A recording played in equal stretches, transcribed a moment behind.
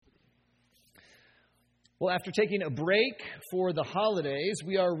Well, after taking a break for the holidays,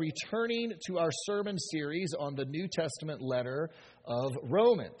 we are returning to our sermon series on the New Testament letter of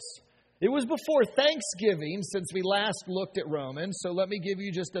Romans. It was before Thanksgiving since we last looked at Romans, so let me give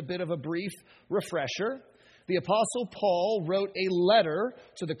you just a bit of a brief refresher. The Apostle Paul wrote a letter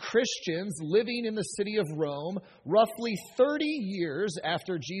to the Christians living in the city of Rome roughly 30 years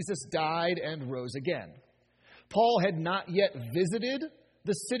after Jesus died and rose again. Paul had not yet visited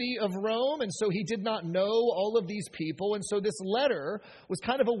the city of Rome, and so he did not know all of these people. And so this letter was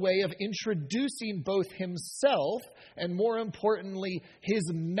kind of a way of introducing both himself and, more importantly, his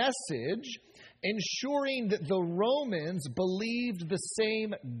message, ensuring that the Romans believed the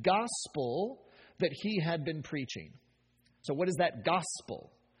same gospel that he had been preaching. So what is that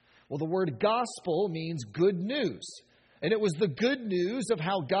gospel? Well, the word gospel means good news. And it was the good news of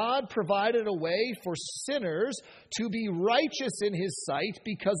how God provided a way for sinners to be righteous in His sight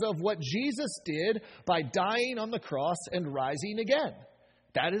because of what Jesus did by dying on the cross and rising again.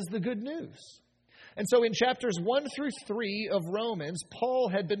 That is the good news. And so in chapters 1 through 3 of Romans, Paul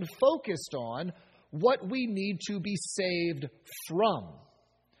had been focused on what we need to be saved from.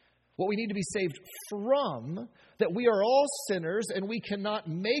 What we need to be saved from, that we are all sinners and we cannot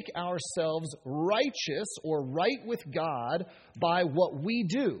make ourselves righteous or right with God by what we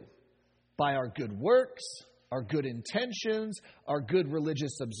do, by our good works, our good intentions, our good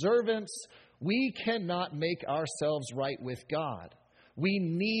religious observance. We cannot make ourselves right with God. We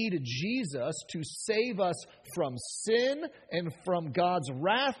need Jesus to save us from sin and from God's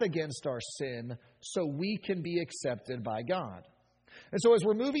wrath against our sin so we can be accepted by God. And so as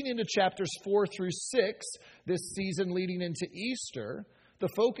we're moving into chapters 4 through 6, this season leading into Easter, the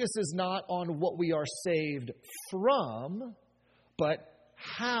focus is not on what we are saved from, but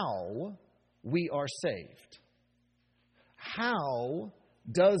how we are saved. How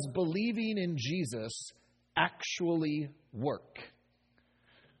does believing in Jesus actually work?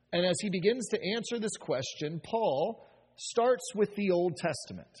 And as he begins to answer this question, Paul starts with the Old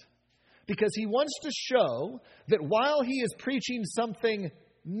Testament, because he wants to show that while he is preaching something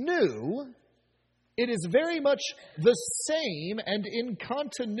new, it is very much the same and in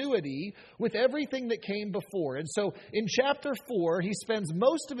continuity with everything that came before. And so in chapter 4, he spends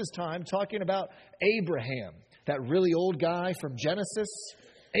most of his time talking about Abraham, that really old guy from Genesis.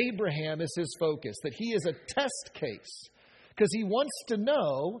 Abraham is his focus, that he is a test case, because he wants to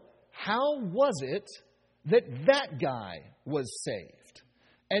know, how was it that that guy was saved?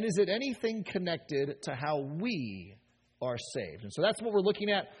 And is it anything connected to how we are saved? And so that's what we're looking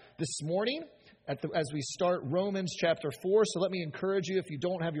at this morning as we start Romans chapter 4. So let me encourage you, if you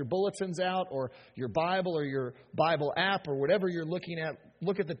don't have your bulletins out or your Bible or your Bible app or whatever you're looking at,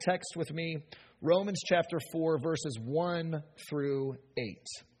 look at the text with me. Romans chapter 4, verses 1 through 8.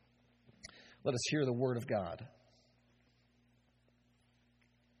 Let us hear the word of God.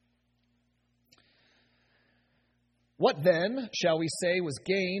 What then shall we say was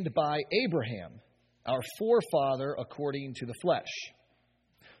gained by Abraham, our forefather according to the flesh?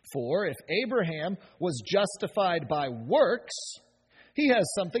 For if Abraham was justified by works, he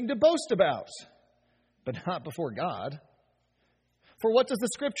has something to boast about, but not before God. For what does the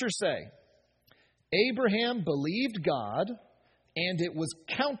Scripture say? Abraham believed God, and it was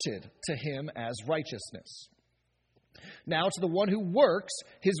counted to him as righteousness. Now to the one who works,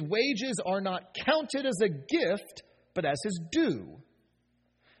 his wages are not counted as a gift, but as his due.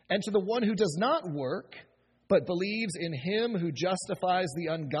 And to the one who does not work, but believes in him who justifies the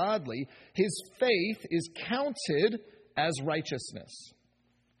ungodly, his faith is counted as righteousness.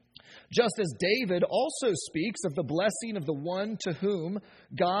 Just as David also speaks of the blessing of the one to whom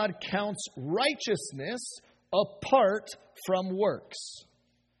God counts righteousness apart from works.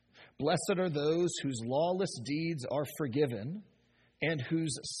 Blessed are those whose lawless deeds are forgiven and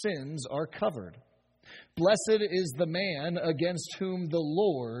whose sins are covered. Blessed is the man against whom the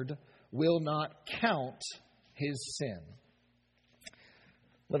Lord will not count his sin.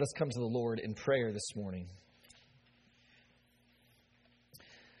 Let us come to the Lord in prayer this morning.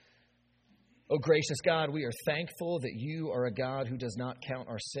 Oh, gracious God, we are thankful that you are a God who does not count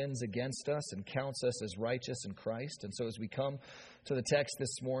our sins against us and counts us as righteous in Christ. And so as we come to the text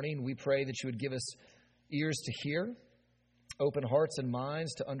this morning, we pray that you would give us ears to hear, open hearts and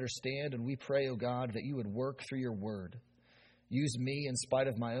minds to understand, and we pray, O God, that you would work through your word. Use me in spite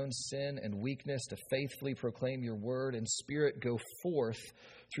of my own sin and weakness to faithfully proclaim your word, and Spirit, go forth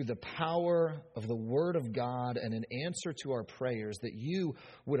through the power of the word of God and in answer to our prayers, that you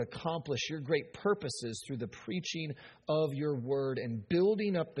would accomplish your great purposes through the preaching of your word and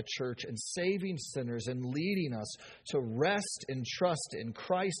building up the church and saving sinners and leading us to rest and trust in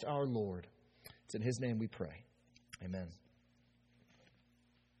Christ our Lord. It's in his name we pray. Amen.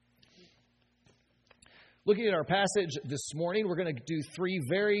 Looking at our passage this morning, we're going to do three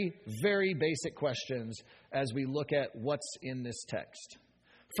very, very basic questions as we look at what's in this text.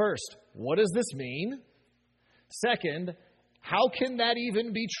 First, what does this mean? Second, how can that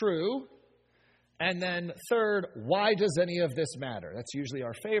even be true? And then third, why does any of this matter? That's usually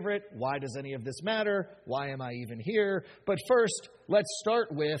our favorite. Why does any of this matter? Why am I even here? But first, let's start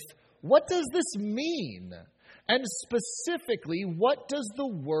with, what does this mean? And specifically, what does the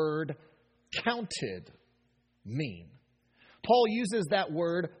word counted mean? Paul uses that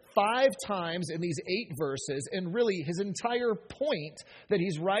word 5 times in these 8 verses, and really his entire point that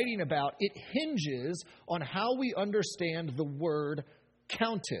he's writing about, it hinges on how we understand the word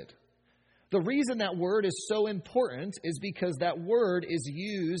counted. The reason that word is so important is because that word is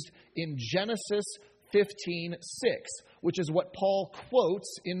used in Genesis 15:6, which is what Paul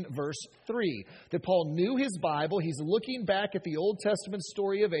quotes in verse 3. That Paul knew his Bible, he's looking back at the Old Testament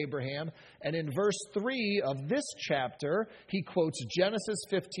story of Abraham, and in verse 3 of this chapter, he quotes Genesis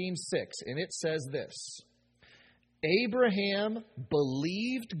 15:6, and it says this: Abraham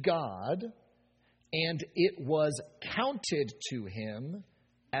believed God, and it was counted to him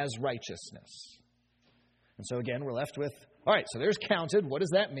as righteousness. And so again, we're left with, all right, so there's counted. What does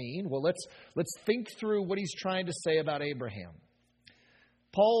that mean? Well, let's think through what he's trying to say about Abraham.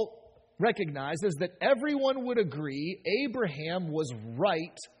 Paul recognizes that everyone would agree Abraham was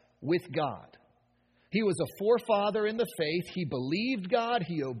right with God. He was a forefather in the faith. He believed God.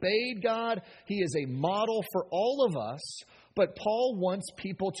 He obeyed God. He is a model for all of us. But Paul wants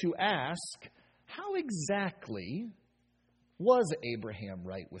people to ask, how exactly was Abraham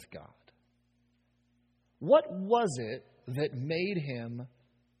right with God? What was it that made him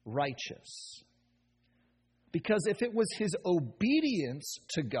righteous? Because if it was his obedience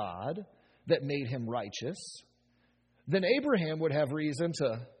to God that made him righteous, then Abraham would have reason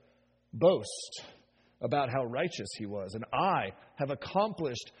to boast about how righteous he was. And I have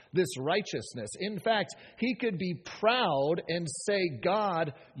accomplished this righteousness. In fact, he could be proud and say,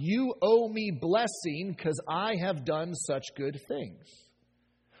 God, you owe me blessing because I have done such good things.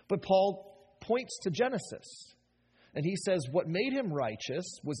 But Paul points to Genesis. And he says what made him righteous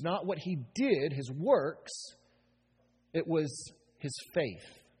was not what he did, his works. It was his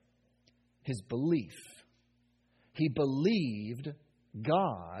faith, his belief. He believed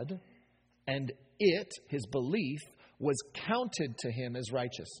God, and his belief, was counted to him as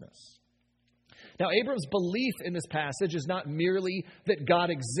righteousness. Now, Abram's belief in this passage is not merely that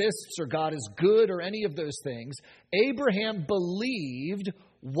God exists or God is good or any of those things. Abraham believed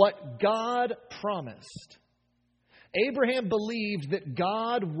what God promised. Abraham believed that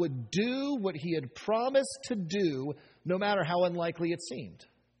God would do what he had promised to do, no matter how unlikely it seemed.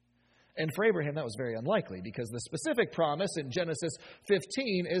 And for Abraham, that was very unlikely, because the specific promise in Genesis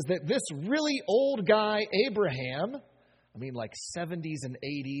 15 is that this really old guy, Abraham, I mean like 70s and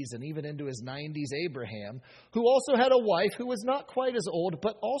 80s and even into his 90s Abraham, who also had a wife who was not quite as old,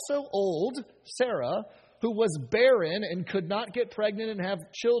 but also old, Sarah, who was barren and could not get pregnant and have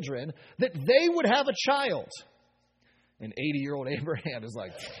children, that they would have a child. And 80-year-old Abraham is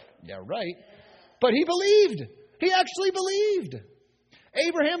like, yeah, right. But he believed. He actually believed.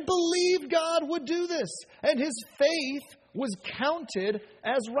 Abraham believed God would do this, and his faith was counted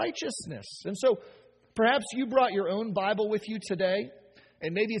as righteousness. And so perhaps you brought your own Bible with you today,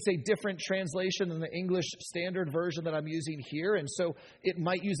 and maybe it's a different translation than the English Standard Version that I'm using here, and so it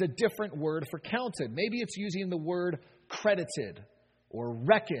might use a different word for counted. Maybe it's using the word credited or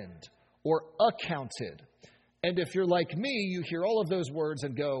reckoned or accounted. And if you're like me, you hear all of those words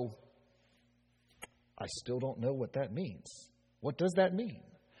and go, I still don't know what that means. What does that mean?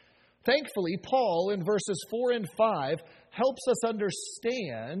 Thankfully, Paul in verses 4 and 5 helps us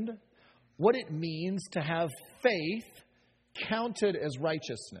understand what it means to have faith counted as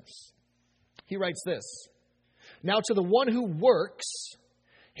righteousness. He writes this: Now to the one who works,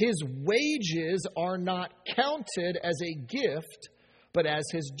 his wages are not counted as a gift, but as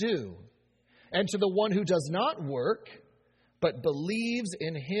his due. And to the one who does not work, but believes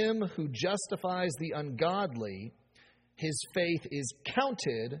in him who justifies the ungodly, his faith is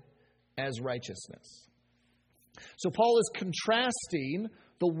counted as righteousness. So Paul is contrasting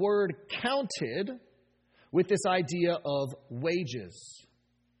the word counted with this idea of wages.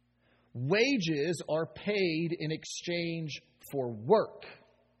 Wages are paid in exchange for work.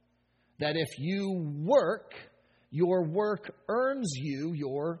 That if you work, your work earns you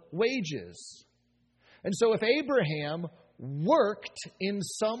your wages. And so if Abraham worked in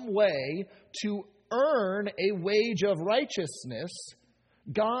some way to earn a wage of righteousness,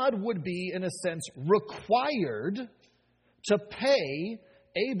 God would be, in a sense, required to pay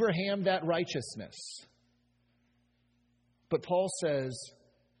Abraham that righteousness. But Paul says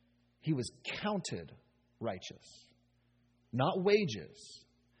he was counted righteous, not wages.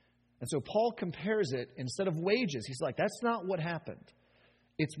 And so Paul compares it, instead of wages, he's like, that's not what happened.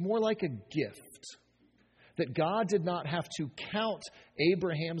 It's more like a gift. That God did not have to count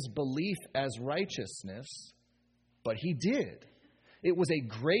Abraham's belief as righteousness, but he did. It was a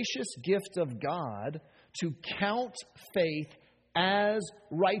gracious gift of God to count faith as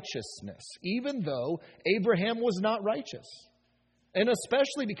righteousness, even though Abraham was not righteous. And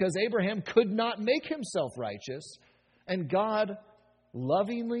especially because Abraham could not make himself righteous, and God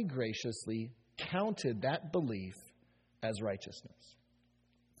lovingly, graciously counted that belief as righteousness.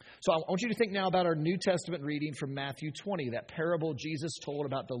 So I want you to think now about our New Testament reading from Matthew 20, that parable Jesus told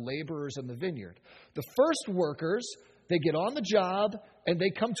about the laborers in the vineyard. The first workers, they get on the job and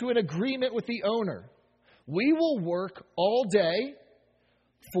they come to an agreement with the owner. We will work all day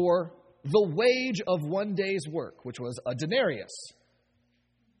for the wage of one day's work, which was a denarius.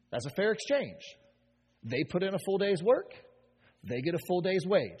 That's a fair exchange. They put in a full day's work. They get a full day's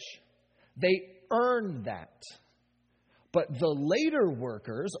wage. They earn that. But the later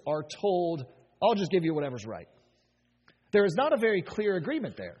workers are told, I'll just give you whatever's right. There is not a very clear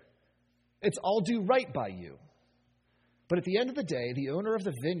agreement there. It's I'll do right by you. But at the end of the day, the owner of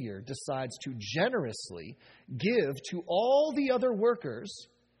the vineyard decides to generously give to all the other workers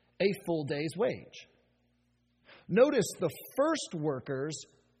a full day's wage. Notice the first workers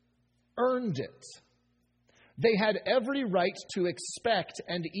earned it. They had every right to expect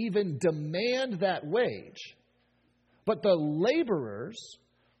and even demand that wage. But the laborers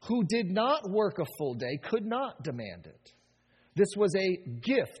who did not work a full day could not demand it. This was a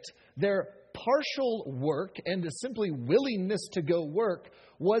gift. Their partial work and the simply willingness to go work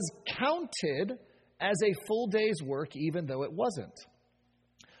was counted as a full day's work, even though it wasn't.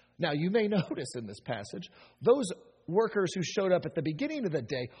 Now, you may notice in this passage, those workers who showed up at the beginning of the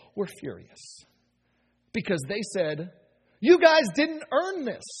day were furious because they said, "You guys didn't earn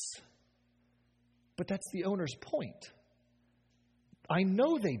this." But that's the owner's point. I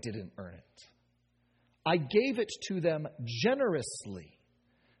know they didn't earn it. I gave it to them generously.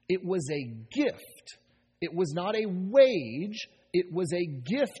 It was a gift. It was not a wage. It was a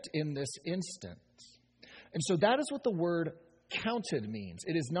gift in this instance. And so that is what the word counted means.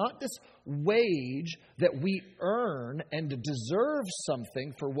 It is not this wage that we earn and deserve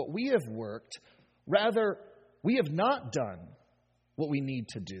something for what we have worked. Rather, we have not done what we need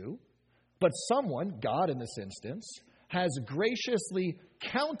to do. But someone, God in this instance, has graciously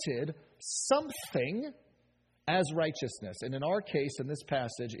counted something as righteousness. And in our case, in this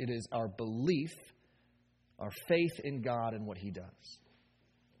passage, it is our belief, our faith in God and what He does.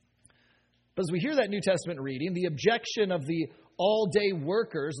 But as we hear that New Testament reading, the objection of the all-day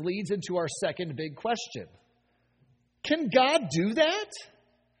workers leads into our second big question. Can God do that?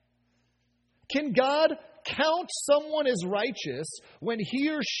 Can God count someone as righteous when he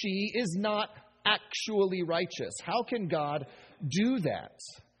or she is not actually righteous? How can God do that?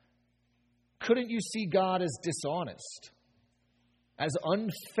 Couldn't you see God as dishonest, as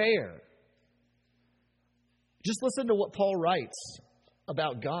unfair? Just listen to what Paul writes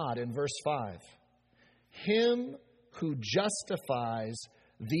about God in verse 5. Him who justifies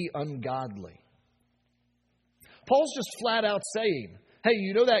the ungodly. Paul's just flat out saying, hey,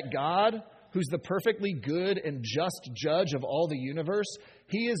 you know that God who's the perfectly good and just judge of all the universe,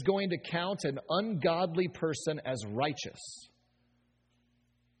 He is going to count an ungodly person as righteous.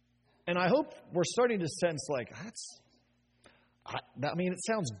 And I hope we're starting to sense like, it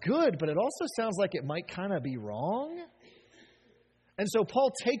sounds good, but it also sounds like it might kind of be wrong. And so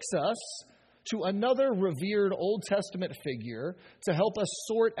Paul takes us to another revered Old Testament figure to help us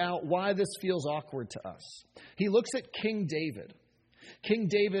sort out why this feels awkward to us. He looks at King David. King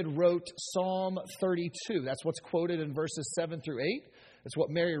David wrote Psalm 32. That's what's quoted in verses 7 through 8. It's what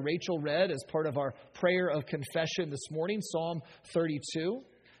Mary Rachel read as part of our prayer of confession this morning, Psalm 32.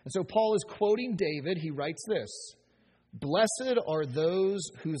 And so Paul is quoting David. He writes this: "Blessed are those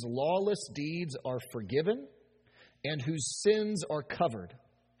whose lawless deeds are forgiven and whose sins are covered.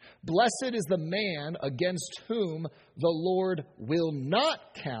 Blessed is the man against whom the Lord will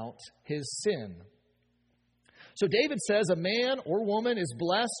not count his sin." So David says a man or woman is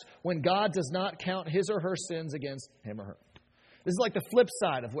blessed when God does not count his or her sins against him or her. This is like the flip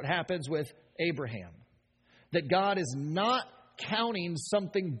side of what happens with Abraham. That God is not counting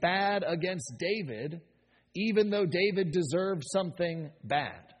something bad against David, even though David deserved something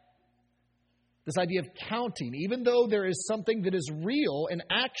bad. This idea of counting. Even though there is something that is real and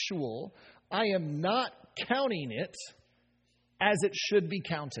actual, I am not counting it as it should be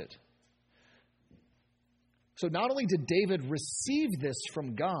counted. So not only did David receive this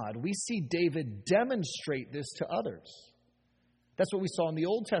from God, we see David demonstrate this to others. That's what we saw in the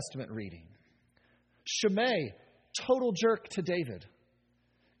Old Testament reading. Shimei, total jerk to David.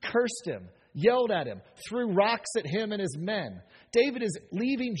 Cursed him, yelled at him, threw rocks at him and his men. David is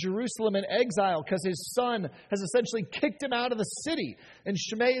leaving Jerusalem in exile because his son has essentially kicked him out of the city. And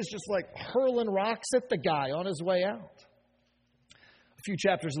Shimei is just like hurling rocks at the guy on his way out. A few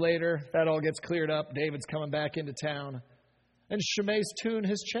chapters later, that all gets cleared up. David's coming back into town. And Shimei's tune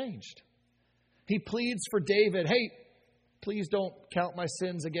has changed. He pleads for David, hey, please don't count my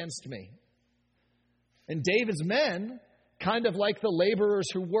sins against me. And David's men, kind of like the laborers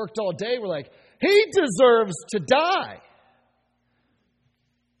who worked all day, were like, he deserves to die.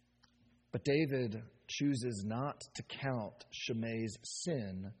 But David chooses not to count Shimei's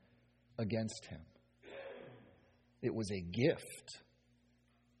sin against him. It was a gift.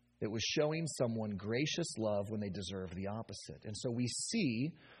 It was showing someone gracious love when they deserve the opposite. And so we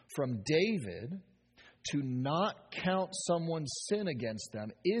see from David, to not count someone's sin against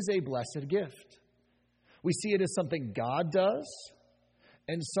them is a blessed gift. We see it as something God does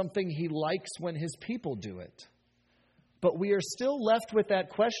and something He likes when His people do it. But we are still left with that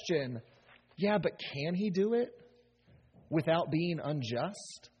question, yeah, but can He do it without being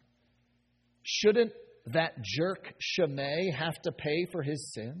unjust? Shouldn't that jerk Shimei have to pay for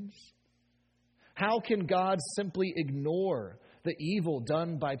his sins? How can God simply ignore the evil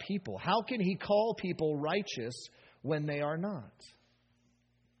done by people? How can He call people righteous when they are not?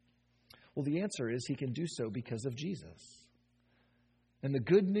 Well, the answer is He can do so because of Jesus. And the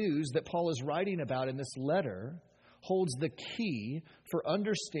good news that Paul is writing about in this letter holds the key for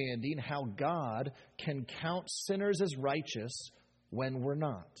understanding how God can count sinners as righteous when we're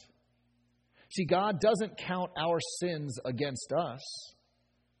not. See, God doesn't count our sins against us,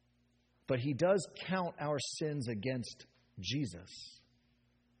 but He does count our sins against Jesus.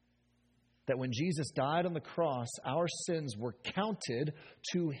 That when Jesus died on the cross, our sins were counted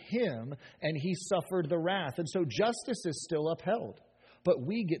to Him, and He suffered the wrath. And so justice is still upheld, but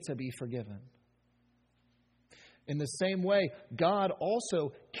we get to be forgiven. In the same way, God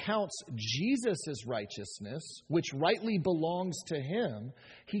also counts Jesus' righteousness, which rightly belongs to Him.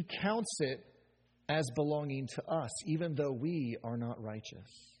 He counts it as belonging to us, even though we are not righteous.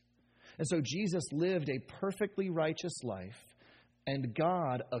 And so Jesus lived a perfectly righteous life, and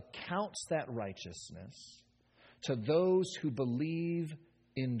God accounts that righteousness to those who believe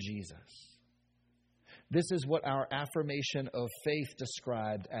in Jesus. This is what our affirmation of faith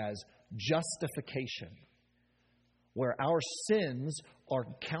described as justification, where our sins are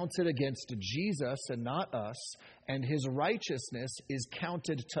counted against Jesus and not us, and His righteousness is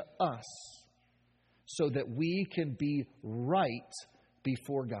counted to us so that we can be right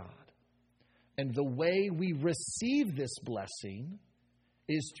before God. And the way we receive this blessing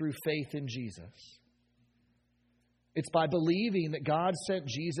is through faith in Jesus. It's by believing that God sent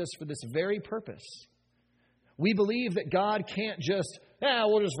Jesus for this very purpose. We believe that God can't just,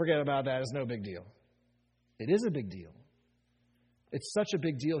 we'll just forget about that. It's no big deal. It is a big deal. It's such a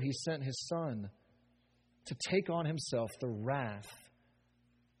big deal, He sent His Son to take on Himself the wrath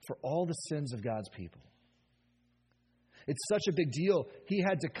for all the sins of God's people. It's such a big deal, He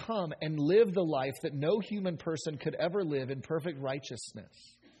had to come and live the life that no human person could ever live in perfect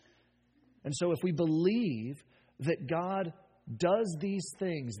righteousness. And so if we believe that God does these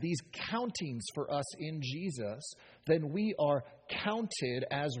things, these countings for us in Jesus, then we are counted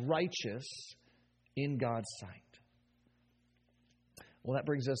as righteous in God's sight. Well, that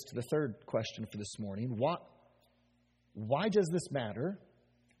brings us to the third question for this morning. Why does this matter?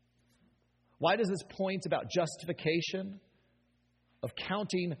 Why does this point about justification, of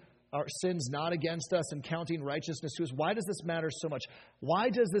counting our sins not against us and counting righteousness to us, why does this matter so much?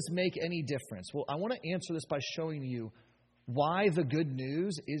 Why does this make any difference? Well, I want to answer this by showing you why the good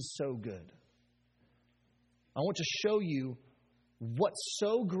news is so good. I want to show you what's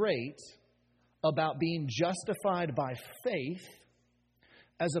so great about being justified by faith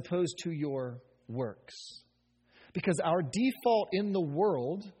as opposed to your works. Because our default in the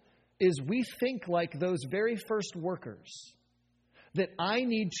world is we think like those very first workers, that I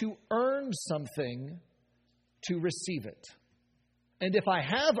need to earn something to receive it. And if I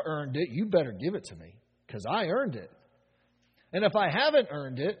have earned it, you better give it to me, because I earned it. And if I haven't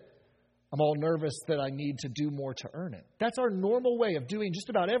earned it, I'm all nervous that I need to do more to earn it. That's our normal way of doing just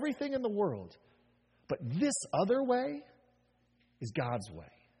about everything in the world. But this other way is God's way.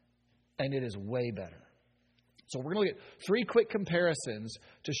 and it is way better. So we're going to look at 3 quick comparisons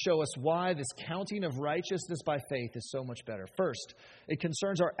to show us why this counting of righteousness by faith is so much better. First, it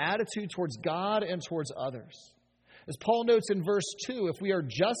concerns our attitude towards God and towards others. As Paul notes in verse 2, if we are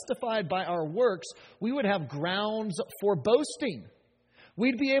justified by our works, we would have grounds for boasting.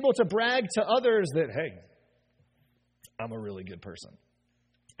 We'd be able to brag to others that, hey, I'm a really good person.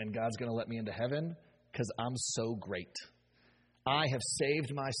 And God's going to let me into heaven because I'm so great. I have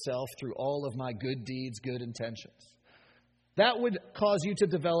saved myself through all of my good deeds, good intentions. That would cause you to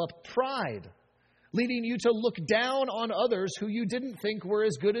develop pride, leading you to look down on others who you didn't think were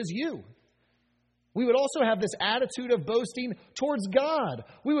as good as you. We would also have this attitude of boasting towards God.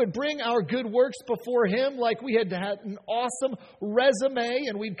 We would bring our good works before Him like we had an awesome resume,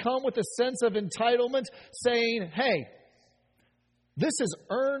 and we'd come with a sense of entitlement saying, hey, this is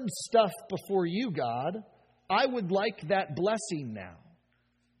earned stuff before you, God. I would like that blessing now.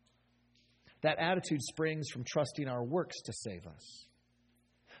 That attitude springs from trusting our works to save us.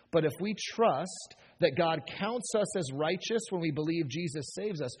 But if we trust that God counts us as righteous when we believe Jesus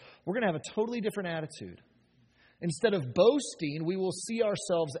saves us, we're going to have a totally different attitude. Instead of boasting, we will see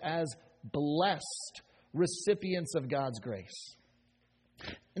ourselves as blessed recipients of God's grace.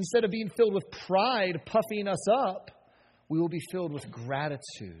 Instead of being filled with pride puffing us up, we will be filled with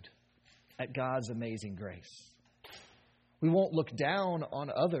gratitude at God's amazing grace. We won't look down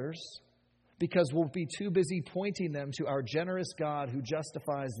on others because we'll be too busy pointing them to our generous God who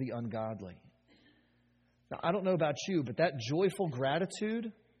justifies the ungodly. Now, I don't know about you, but that joyful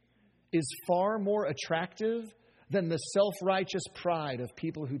gratitude is far more attractive than the self-righteous pride of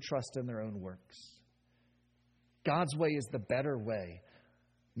people who trust in their own works. God's way is the better way,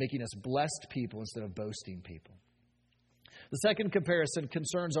 making us blessed people instead of boasting people. The second comparison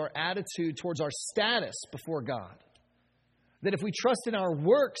concerns our attitude towards our status before God. That if we trust in our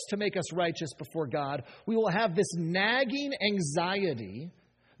works to make us righteous before God, we will have this nagging anxiety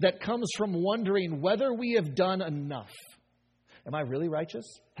that comes from wondering whether we have done enough. Am I really righteous?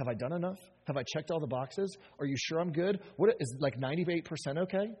 Have I done enough? Have I checked all the boxes? Are you sure I'm good? What is like 98%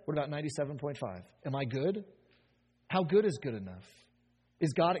 okay? What about 97.5? Am I good? How good is good enough?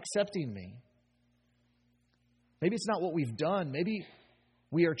 Is God accepting me? Maybe it's not what we've done. Maybe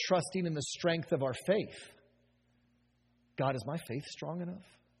we are trusting in the strength of our faith. God, is my faith strong enough?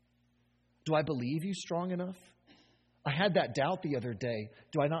 Do I believe you strong enough? I had that doubt the other day.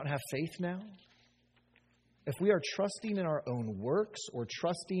 Do I not have faith now? If we are trusting in our own works or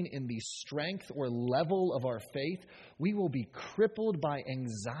trusting in the strength or level of our faith, we will be crippled by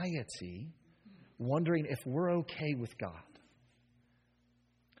anxiety, wondering if we're okay with God.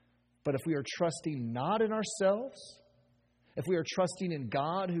 But if we are trusting not in ourselves, if we are trusting in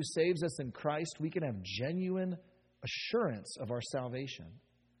God who saves us in Christ, we can have genuine assurance of our salvation.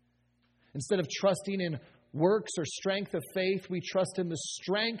 Instead of trusting in works or strength of faith, we trust in the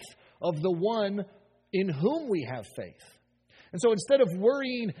strength of the one in whom we have faith. And so instead of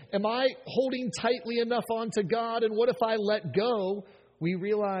worrying, am I holding tightly enough onto God, and what if I let go, we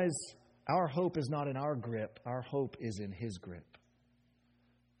realize our hope is not in our grip, our hope is in His grip.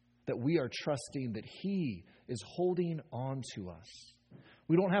 That we are trusting that He is holding on to us.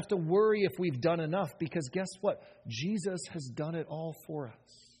 We don't have to worry if we've done enough, because guess what? Jesus has done it all for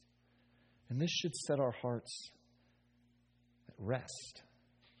us. And this should set our hearts at rest,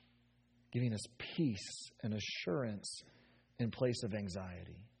 giving us peace and assurance in place of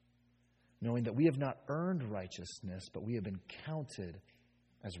anxiety, knowing that we have not earned righteousness, but we have been counted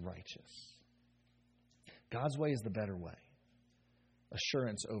as righteous. God's way is the better way.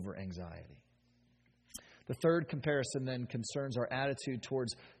 Assurance over anxiety. The third comparison then concerns our attitude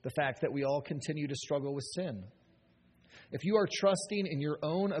towards the fact that we all continue to struggle with sin. If you are trusting in your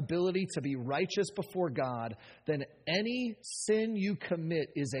own ability to be righteous before God, then any sin you commit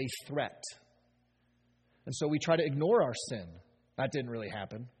is a threat. And so we try to ignore our sin. That didn't really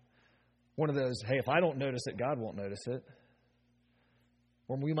happen. One of those, hey, if I don't notice it, God won't notice it.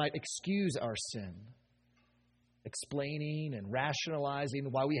 Or we might excuse our sin, explaining and rationalizing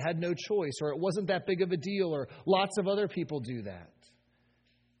why we had no choice, or it wasn't that big of a deal, or lots of other people do that.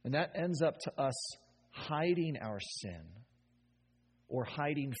 And that ends up to us hiding our sin or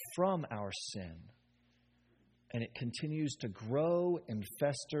hiding from our sin. And it continues to grow and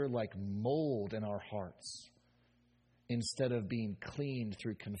fester like mold in our hearts instead of being cleaned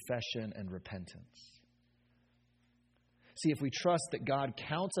through confession and repentance. See, if we trust that God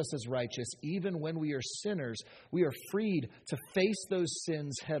counts us as righteous, even when we are sinners, we are freed to face those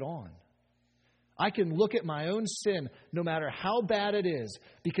sins head on. I can look at my own sin, no matter how bad it is,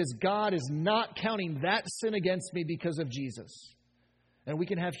 because God is not counting that sin against me because of Jesus. And we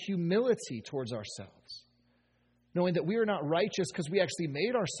can have humility towards ourselves, knowing that we are not righteous because we actually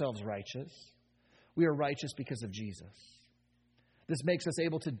made ourselves righteous. We are righteous because of Jesus. This makes us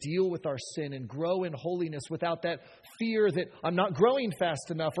able to deal with our sin and grow in holiness without that fear that I'm not growing fast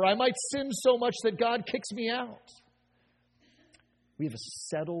enough or I might sin so much that God kicks me out. We have a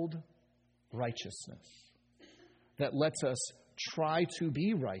settled righteousness that lets us try to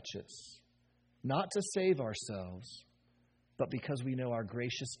be righteous, not to save ourselves, but because we know our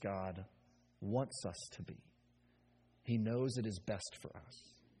gracious God wants us to be. He knows it is best for us.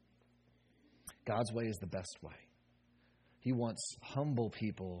 God's way is the best way. He wants humble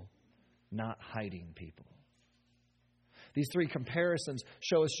people, not hiding people. These three comparisons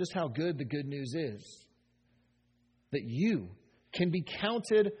show us just how good the good news is. That you can be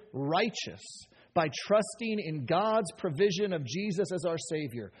counted righteous by trusting in God's provision of Jesus as our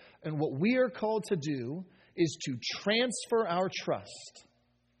Savior. And what we are called to do is to transfer our trust.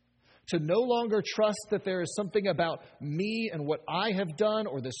 To no longer trust that there is something about me and what I have done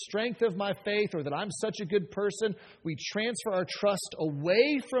or the strength of my faith or that I'm such a good person. We transfer our trust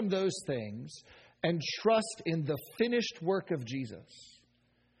away from those things and trust in the finished work of Jesus.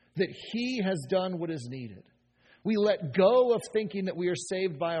 That He has done what is needed. We let go of thinking that we are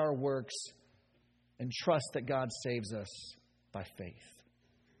saved by our works and trust that God saves us by faith.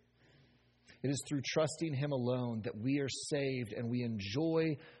 It is through trusting Him alone that we are saved and we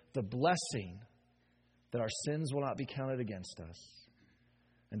enjoy the blessing that our sins will not be counted against us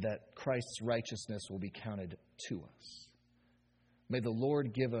and that Christ's righteousness will be counted to us. May the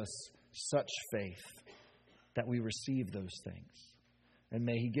Lord give us such faith that we receive those things. And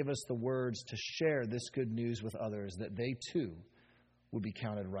may He give us the words to share this good news with others that they too will be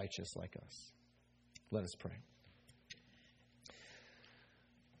counted righteous like us. Let us pray.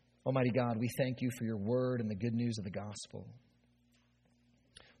 Almighty God, we thank You for Your word and the good news of the gospel.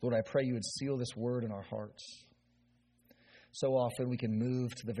 Lord, I pray You would seal this word in our hearts. So often we can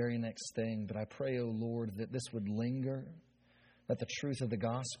move to the very next thing, but I pray, O Lord, that this would linger, that the truth of the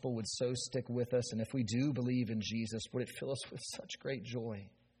gospel would so stick with us, and if we do believe in Jesus, would it fill us with such great joy.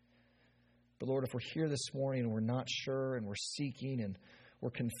 But Lord, if we're here this morning and we're not sure and we're seeking and we're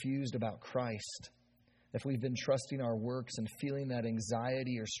confused about Christ, if we've been trusting our works and feeling that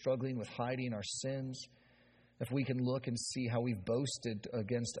anxiety or struggling with hiding our sins, if we can look and see how we've boasted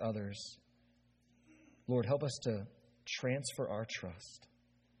against others, Lord, help us to transfer our trust,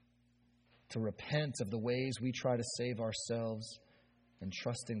 to repent of the ways we try to save ourselves and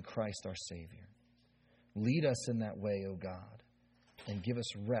trust in Christ our Savior. Lead us in that way, O God, and give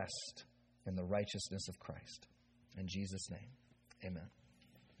us rest in the righteousness of Christ. In Jesus' name, amen.